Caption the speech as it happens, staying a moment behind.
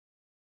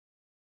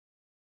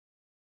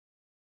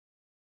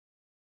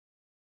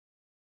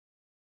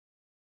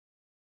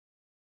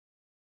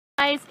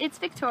guys, it's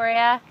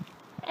Victoria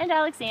and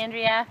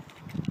Alexandria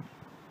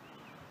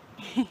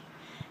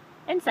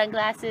and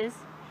sunglasses.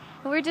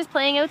 And we're just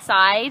playing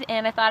outside,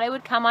 and I thought I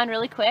would come on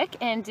really quick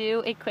and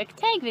do a quick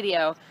tag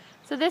video.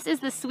 So this is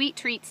the Sweet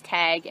Treats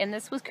tag, and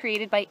this was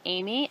created by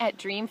Amy at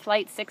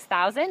Dreamflight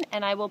 6000,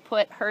 and I will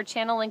put her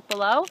channel link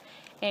below,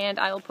 and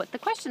I will put the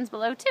questions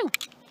below too.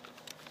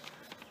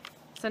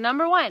 So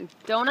number 1,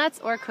 donuts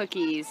or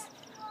cookies?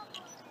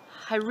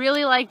 I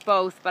really like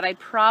both, but I'd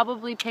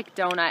probably pick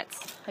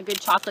donuts. A good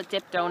chocolate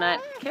dip donut.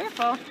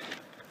 Careful.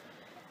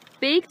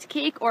 Baked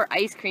cake or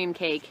ice cream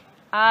cake?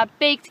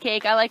 Baked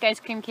cake. I like ice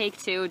cream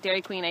cake too.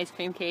 Dairy Queen ice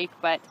cream cake,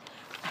 but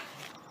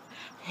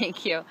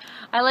thank you.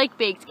 I like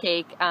baked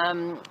cake.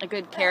 A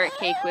good carrot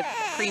cake with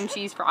cream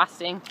cheese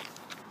frosting.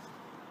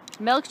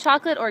 Milk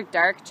chocolate or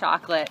dark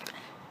chocolate?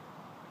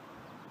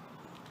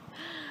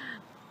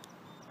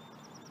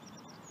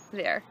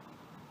 There.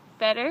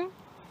 Better?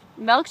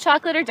 Milk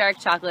chocolate or dark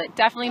chocolate?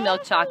 Definitely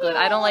milk chocolate.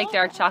 I don't like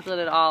dark chocolate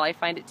at all. I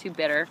find it too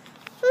bitter.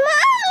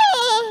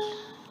 Mommy!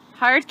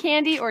 Hard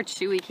candy or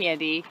chewy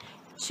candy?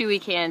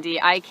 Chewy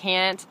candy. I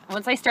can't.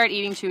 Once I start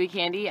eating chewy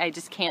candy, I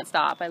just can't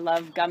stop. I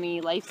love gummy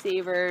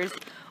Lifesavers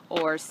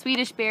or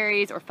Swedish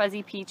berries or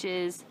fuzzy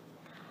peaches.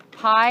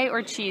 Pie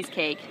or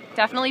cheesecake?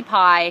 Definitely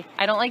pie.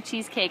 I don't like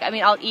cheesecake. I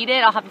mean, I'll eat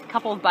it. I'll have a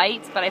couple of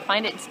bites, but I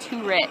find it's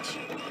too rich.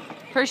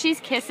 Hershey's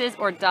Kisses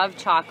or Dove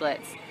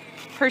chocolates?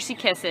 Hershey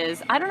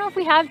Kisses. I don't know if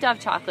we have Dove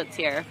chocolates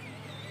here.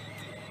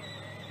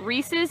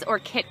 Reese's or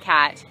Kit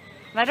Kat?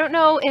 And I don't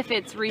know if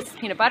it's Reese's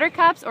Peanut Butter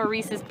Cups or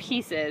Reese's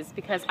Pieces,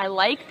 because I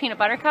like Peanut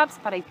Butter Cups,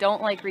 but I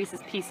don't like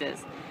Reese's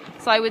Pieces.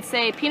 So I would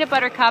say Peanut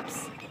Butter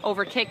Cups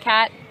over Kit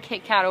Kat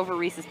over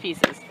Reese's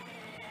Pieces.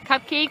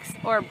 Cupcakes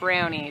or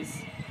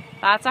Brownies?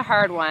 That's a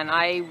hard one.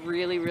 I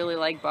really, really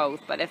like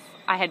both, but if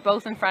I had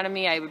both in front of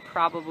me, I would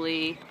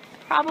probably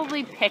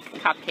pick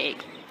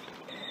cupcake.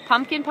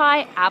 Pumpkin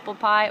pie, apple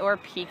pie, or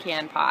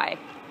pecan pie?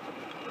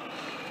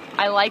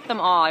 I like them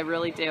all, I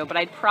really do, but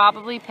I'd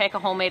probably pick a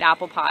homemade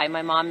apple pie.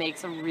 My mom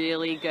makes a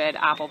really good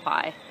apple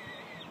pie.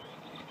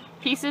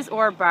 Pieces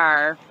or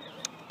bar?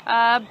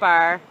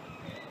 Bar.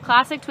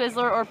 Classic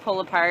Twizzler or pull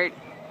apart?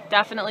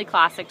 Definitely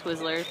classic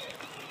Twizzlers.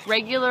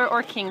 Regular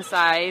or king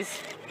size?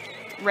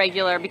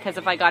 Regular, because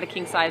if I got a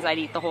king size, I'd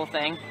eat the whole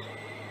thing.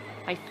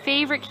 My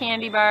favorite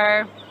candy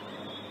bar?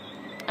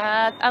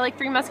 I like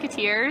Three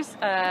Musketeers,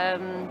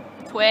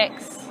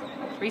 Twix,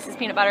 Reese's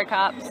Peanut Butter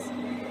Cups.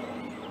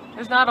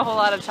 There's not a whole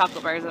lot of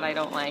chocolate bars that I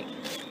don't like.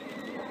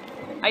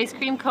 Ice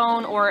cream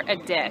cone or a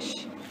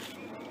dish?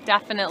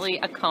 Definitely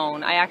a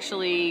cone. I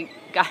actually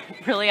got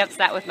really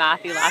upset with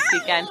Matthew last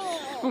weekend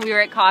when we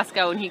were at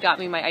Costco and he got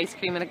me my ice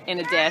cream in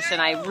a dish,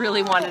 and I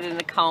really wanted it in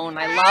a cone.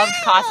 I love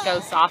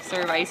Costco soft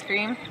serve ice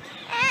cream,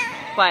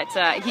 but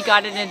he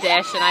got it in a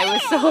dish and I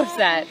was so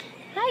upset.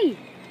 Hi.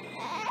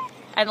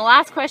 And the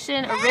last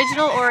question,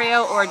 original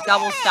Oreo or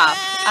double stuffed?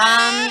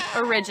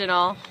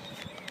 Original.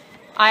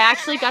 I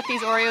actually got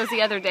these Oreos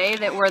the other day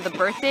that were the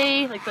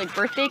birthday, like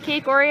birthday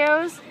cake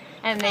Oreos,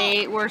 and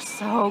they were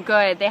so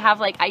good. They have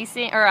like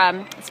icing,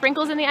 or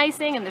sprinkles in the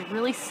icing, and they're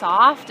really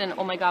soft, and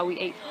oh my god, we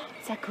ate,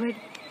 is that good?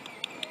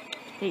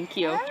 Thank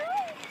you.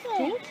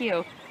 Thank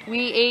you.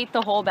 We ate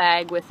the whole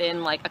bag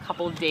within like a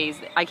couple of days.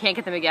 I can't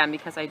get them again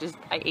because I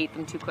ate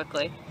them too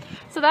quickly.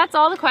 So that's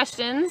all the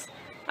questions.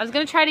 I was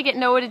going to try to get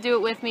Noah to do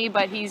it with me,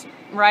 but he's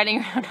riding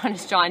around on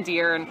his John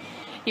Deere and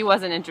he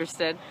wasn't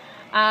interested.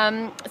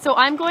 So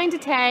I'm going to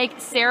tag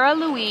Sarah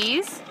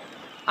Louise.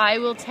 I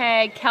will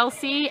tag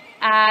Kelsey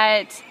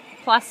at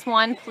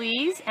 +1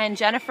 please, and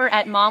Jennifer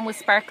at Mom with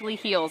Sparkly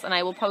Heels, and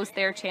I will post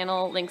their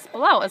channel links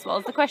below as well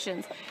as the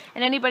questions.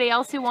 And anybody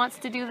else who wants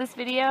to do this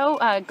video,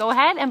 go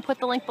ahead and put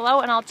the link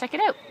below and I'll check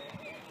it out.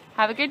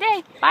 Have a good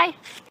day. Bye.